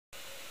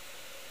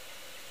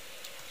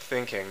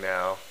thinking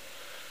now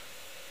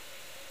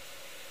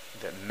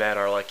that men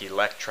are like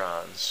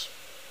electrons,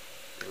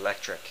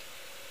 electric,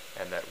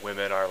 and that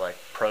women are like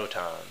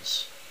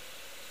protons.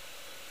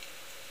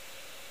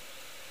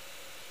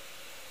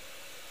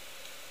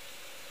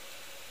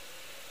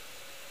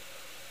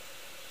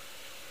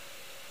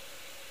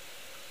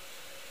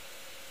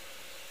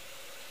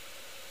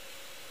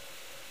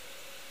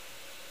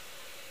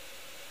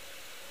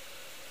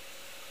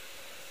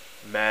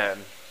 Men,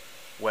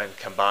 when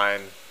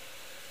combined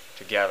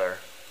together,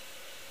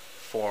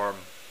 form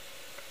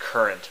a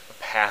current, a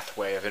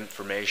pathway of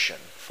information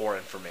for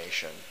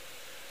information.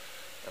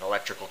 An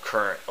electrical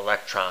current,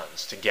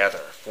 electrons together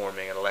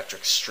forming an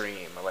electric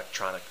stream,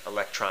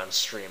 electron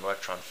stream,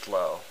 electron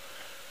flow,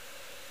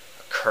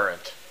 a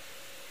current.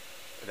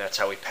 And that's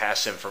how we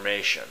pass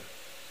information.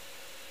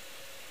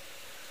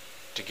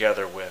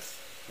 Together with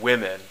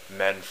women,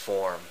 men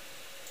form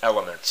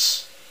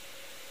elements.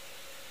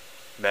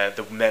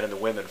 The men and the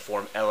women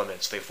form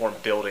elements. They form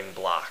building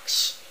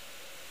blocks.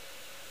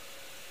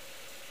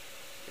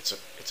 It's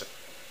a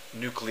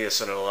nucleus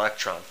and an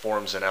electron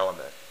forms an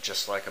element,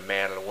 just like a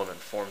man and a woman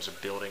forms a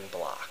building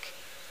block.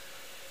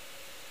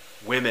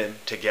 Women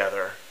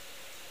together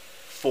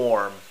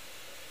form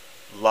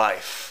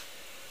life,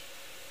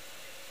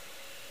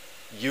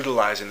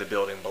 utilizing the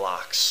building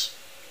blocks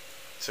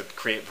to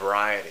create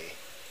variety.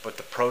 But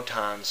the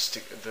protons,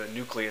 the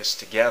nucleus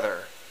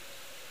together,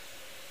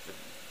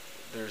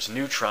 there's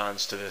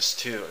neutrons to this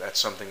too. That's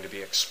something to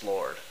be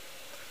explored.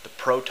 The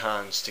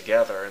protons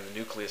together and the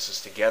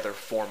nucleuses together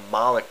form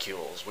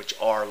molecules, which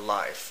are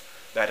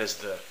life. That is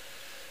the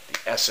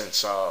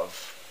essence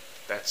of,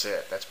 that's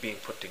it. That's being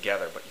put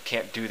together. But you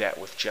can't do that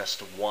with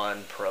just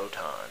one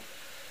proton,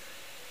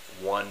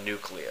 one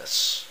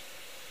nucleus.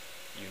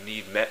 You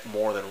need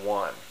more than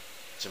one.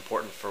 It's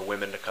important for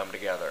women to come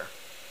together.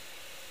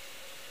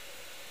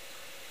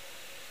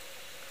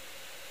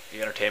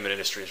 The entertainment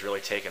industry has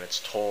really taken its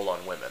toll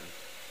on women.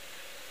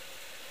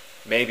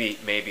 Maybe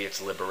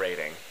it's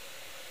liberating.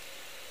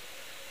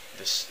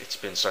 It's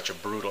been such a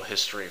brutal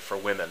history for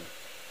women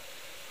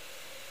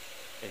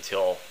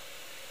until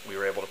we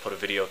were able to put a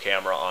video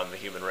camera on the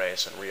human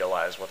race and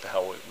realize what the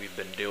hell we've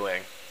been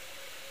doing,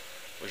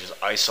 which is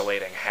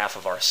isolating half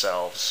of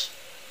ourselves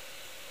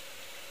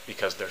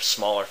because they're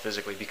smaller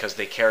physically, because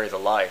they carry the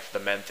life. The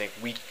men think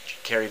we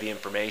carry the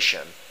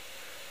information,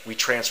 we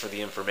transfer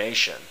the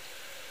information,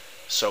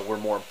 so we're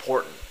more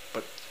important.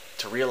 But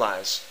to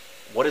realize,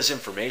 what is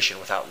information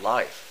without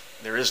life?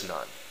 There is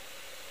none.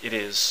 It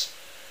is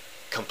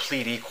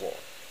complete equal.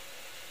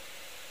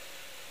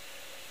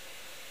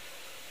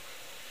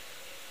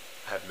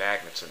 I have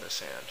magnets in this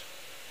hand.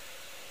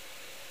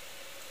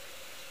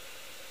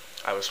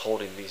 I was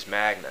holding these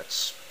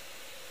magnets.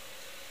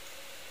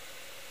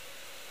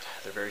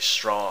 They're very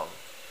strong,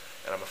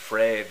 and I'm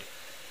afraid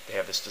they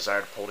have this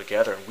desire to pull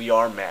together, and we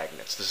are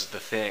magnets. This is the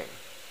thing.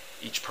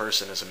 Each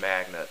person is a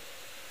magnet,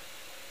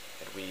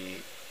 and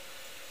we,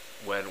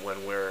 when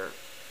we're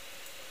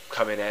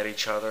coming at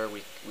each other,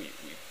 we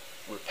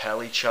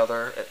repel each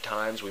other at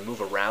times. We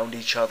move around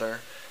each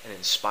other and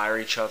inspire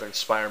each other,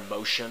 inspire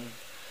motion.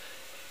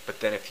 But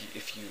then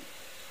if you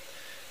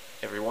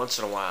every once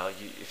in a while,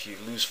 if you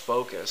lose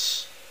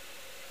focus,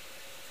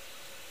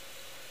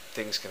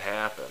 things can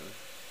happen.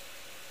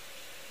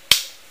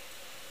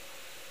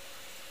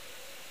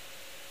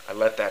 I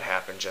let that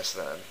happen just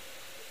then.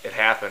 It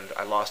happened.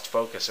 I lost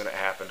focus, and it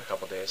happened a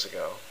couple days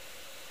ago.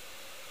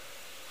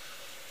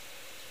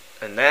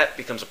 And that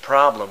becomes a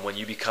problem when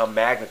you become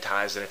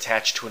magnetized and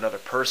attached to another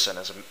person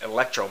as an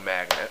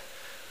electromagnet,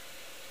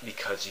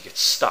 because you get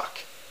stuck.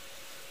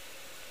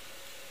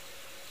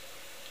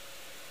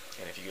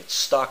 And if you get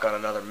stuck on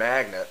another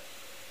magnet,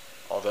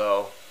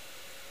 although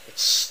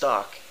it's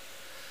stuck,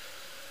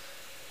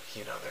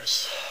 you know,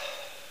 there's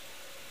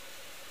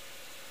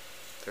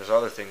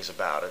other things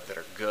about it that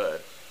are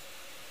good.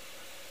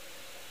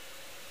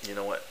 You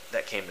know what?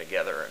 That came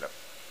together in a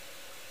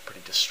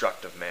pretty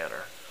destructive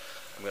manner.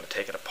 I'm going to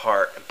take it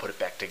apart and put it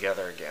back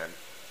together again.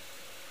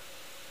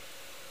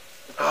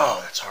 Oh,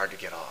 that's hard to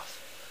get off.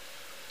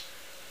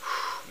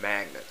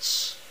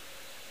 Magnets.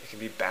 It can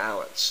be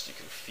balanced. You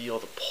can feel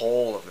the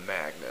pull of the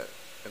magnet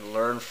and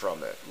learn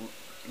from it.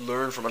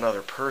 Learn from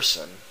another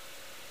person.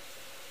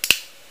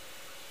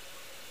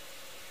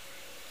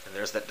 And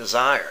there's that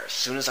desire. As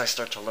soon as I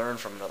start to learn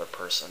from another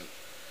person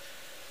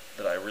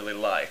that I really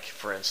like,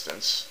 for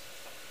instance,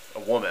 a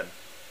woman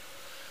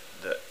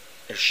that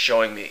is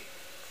showing me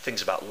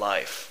things about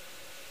life,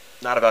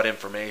 not about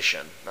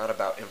information, not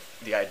about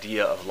the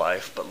idea of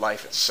life, but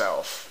life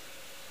itself,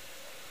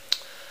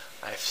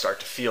 I start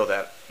to feel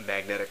that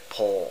magnetic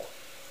pull.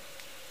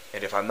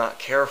 And if I'm not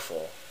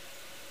careful,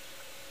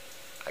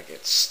 I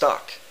get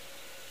stuck.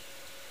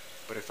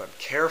 But if I'm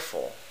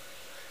careful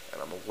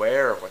and I'm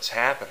aware of what's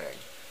happening,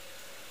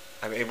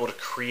 I'm able to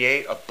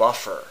create a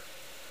buffer.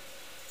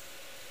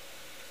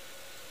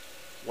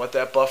 What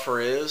that buffer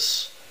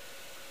is,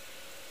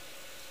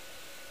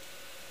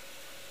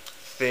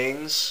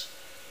 things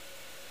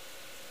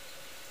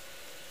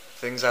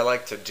I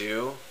like to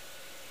do,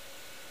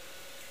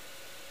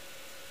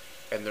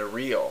 and they're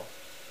real,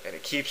 and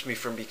it keeps me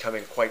from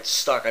becoming quite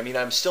stuck. I mean,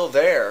 I'm still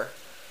there,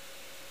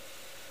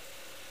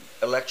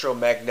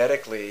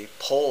 electromagnetically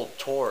pulled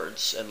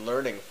towards and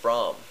learning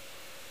from,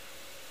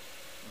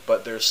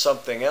 but there's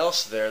something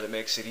else there that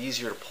makes it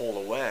easier to pull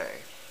away.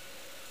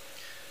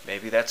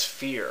 Maybe that's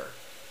fear.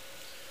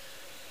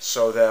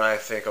 So then I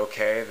think,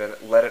 okay, then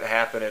let it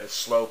happen at a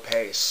slow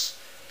pace,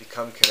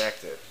 become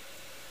connected,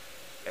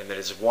 and that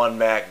is one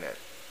magnet.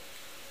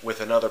 With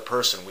another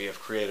person, we have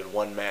created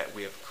one,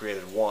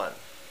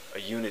 a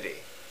unity.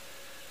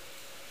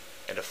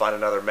 And to find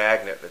another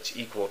magnet that's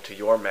equal to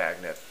your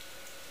magnet,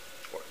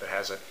 or that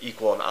has an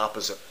equal and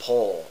opposite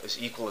pole,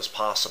 as equal as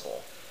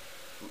possible,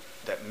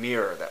 that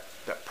mirror,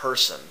 that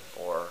person,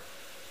 or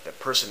that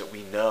person that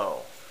we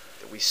know,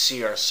 that we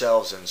see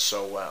ourselves in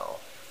so well.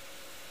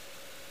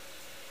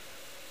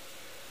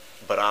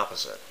 But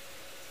opposite.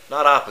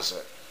 Not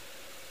opposite.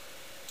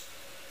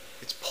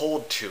 It's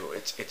pulled to.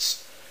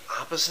 It's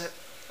opposite.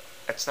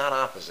 It's not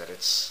opposite.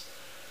 It's,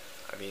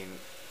 I mean,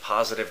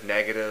 positive,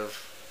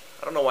 negative.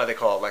 I don't know why they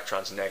call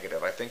electrons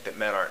negative. I think that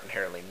men aren't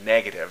inherently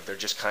negative. They're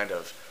just kind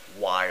of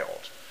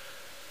wild.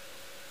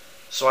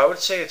 So I would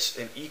say it's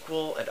an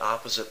equal and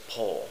opposite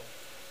pole,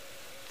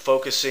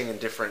 focusing in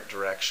different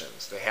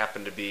directions. They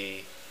happen to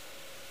be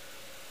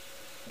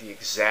the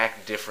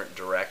exact different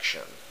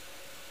direction.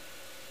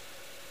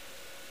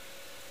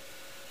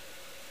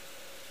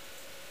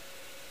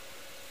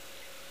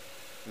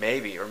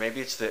 Maybe, or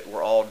maybe it's that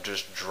we're all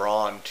just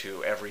drawn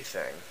to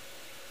everything.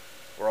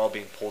 We're all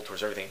being pulled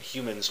towards everything.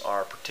 Humans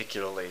are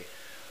particularly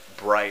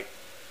bright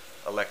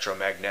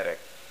electromagnetic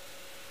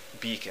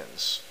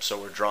beacons, so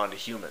we're drawn to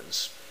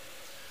humans.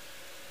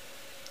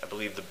 I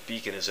believe the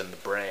beacon is in the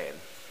brain.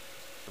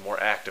 The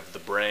more active the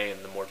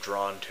brain, the more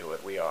drawn to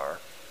it we are.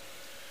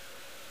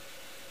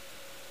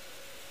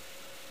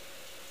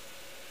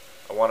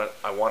 I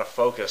want to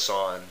focus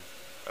on,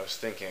 I was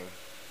thinking,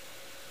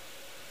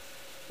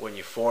 when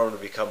you form to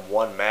become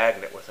one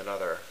magnet with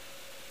another,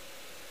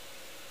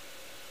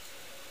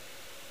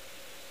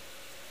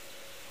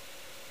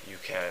 you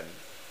can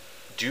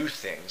do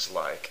things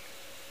like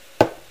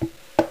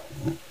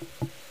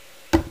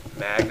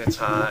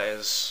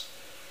magnetize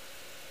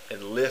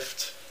and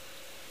lift,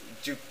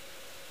 do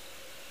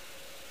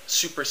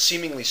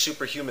seemingly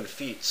superhuman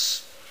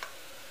feats.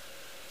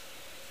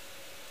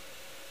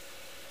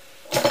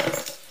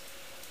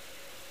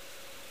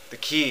 The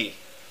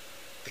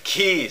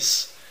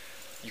keys.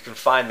 You can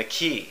find the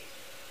key.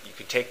 You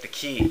can take the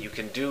key. You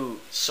can do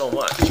so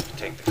much. You can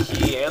take the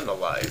key and the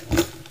light.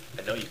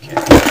 I know you can.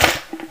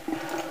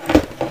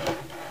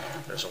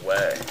 There's a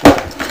way.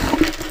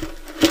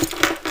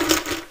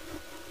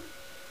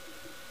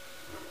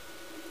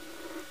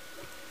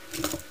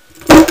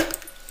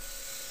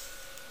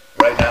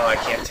 Right now I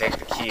can't take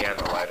the key and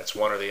the light. It's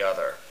one or the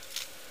other.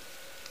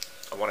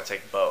 I want to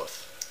take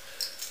both.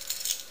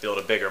 Build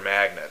a bigger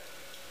magnet.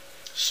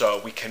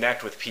 So we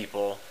connect with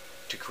people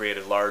to create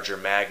a larger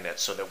magnet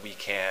so that we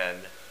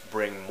can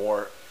bring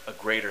more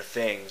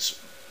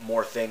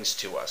things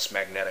to us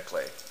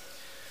magnetically,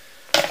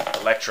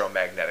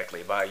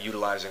 electromagnetically, by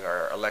utilizing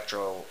our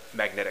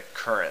electromagnetic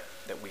current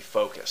that we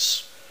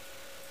focus.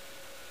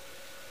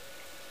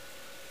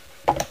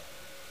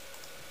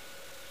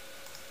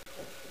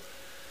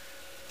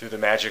 Through the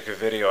magic of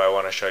video, I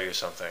want to show you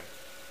something.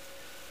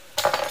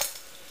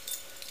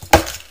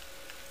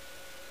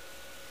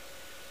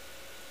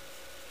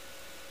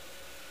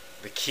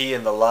 The key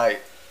and the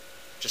light.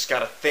 Just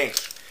gotta think.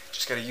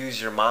 Just gotta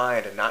use your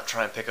mind and not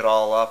try and pick it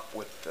all up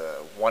with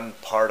one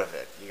part of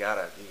it. You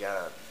gotta.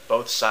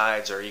 Both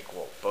sides are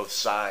equal. Both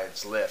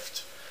sides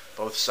lift.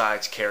 Both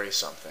sides carry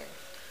something.